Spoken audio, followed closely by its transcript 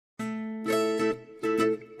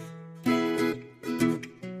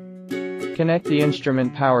Connect the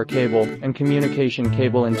instrument power cable and communication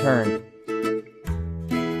cable in turn.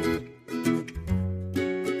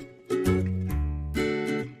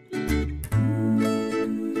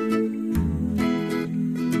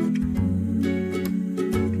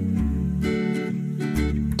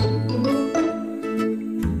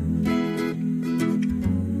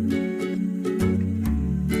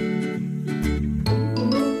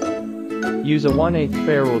 Use a 1/8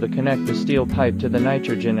 ferrule to connect the steel pipe to the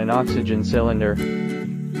nitrogen and oxygen cylinder.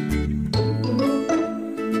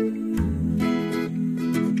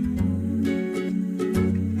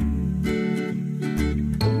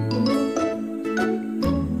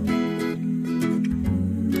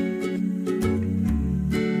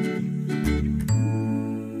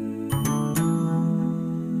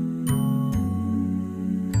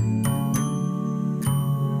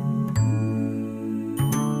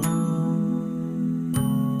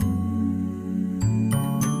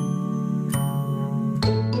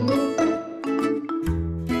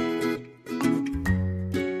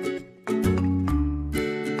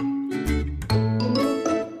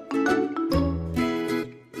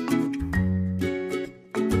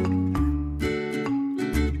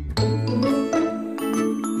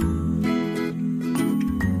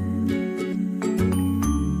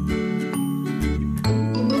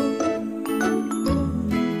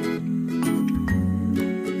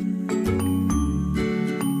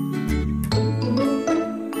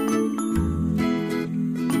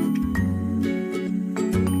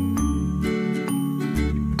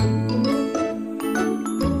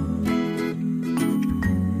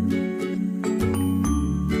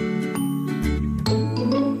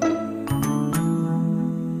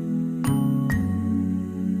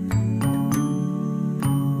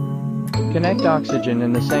 Connect oxygen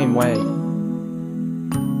in the same way.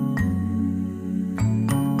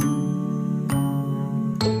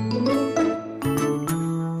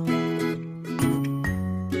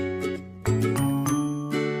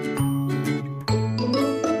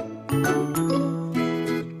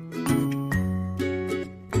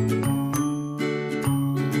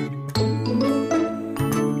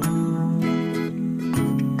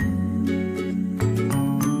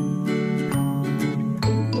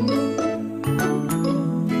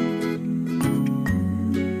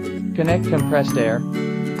 Connect compressed air.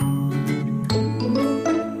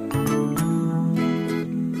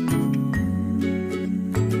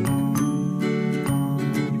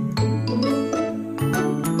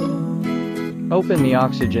 Open the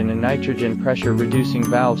oxygen and nitrogen pressure reducing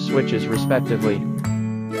valve switches respectively.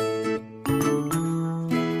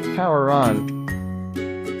 Power on.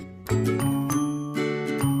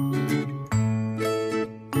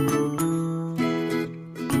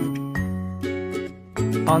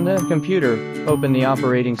 On the computer, open the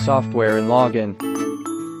operating software and log in.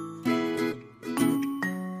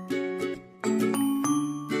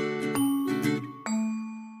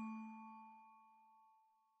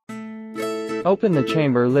 Open the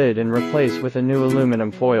chamber lid and replace with a new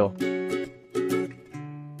aluminum foil.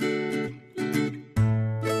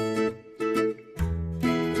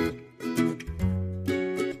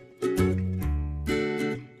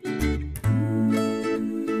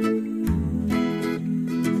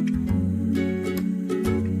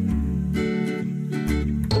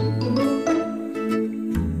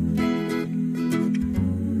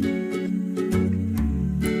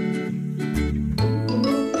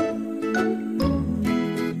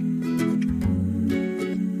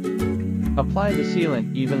 Apply the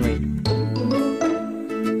sealant evenly.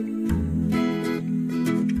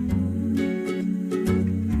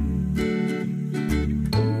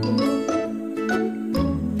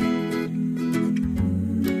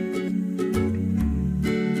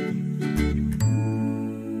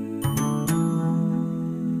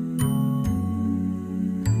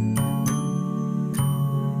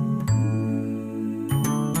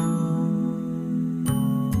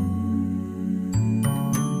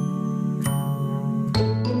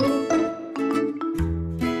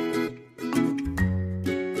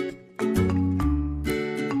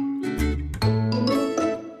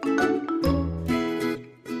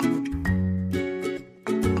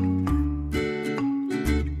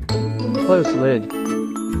 Close lid.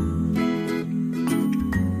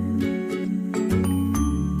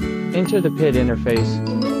 Into the pit interface.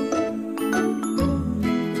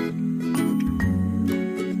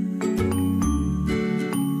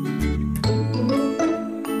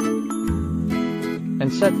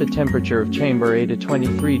 And set the temperature of chamber A to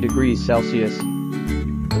 23 degrees Celsius.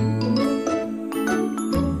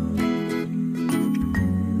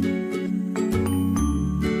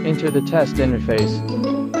 Enter the test interface.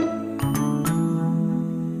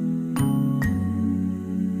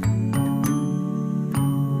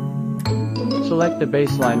 Select the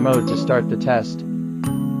baseline mode to start the test.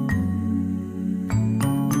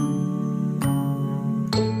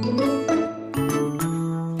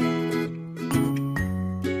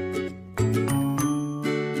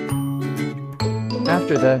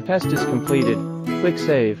 After the test is completed, click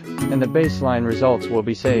Save, and the baseline results will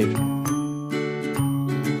be saved.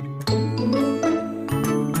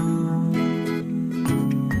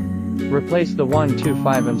 Replace the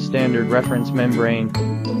 125mm standard reference membrane.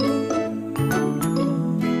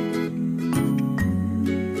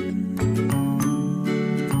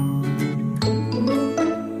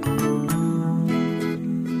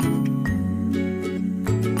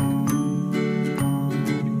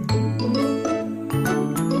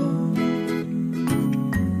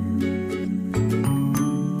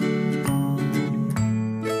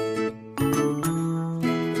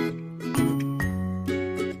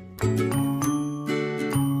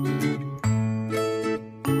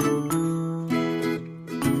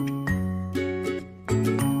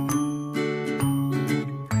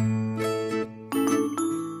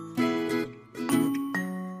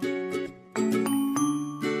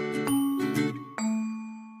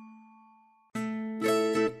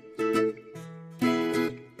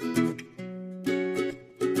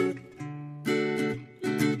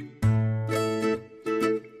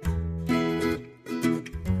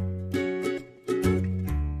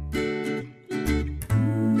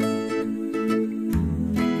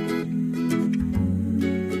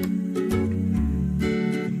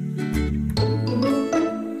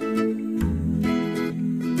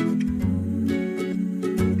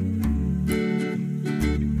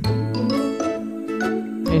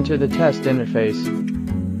 Into the test interface.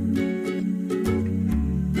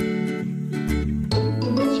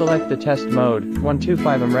 Select the test mode,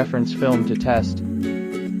 125mm reference film to test.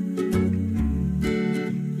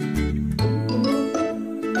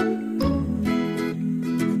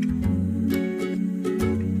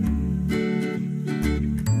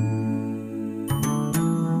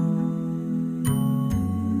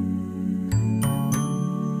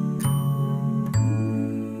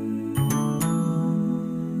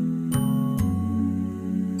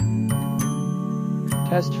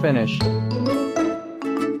 Test finished.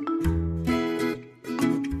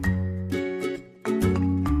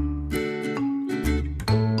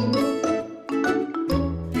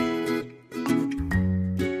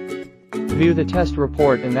 View the test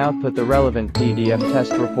report and output the relevant PDF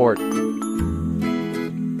test report.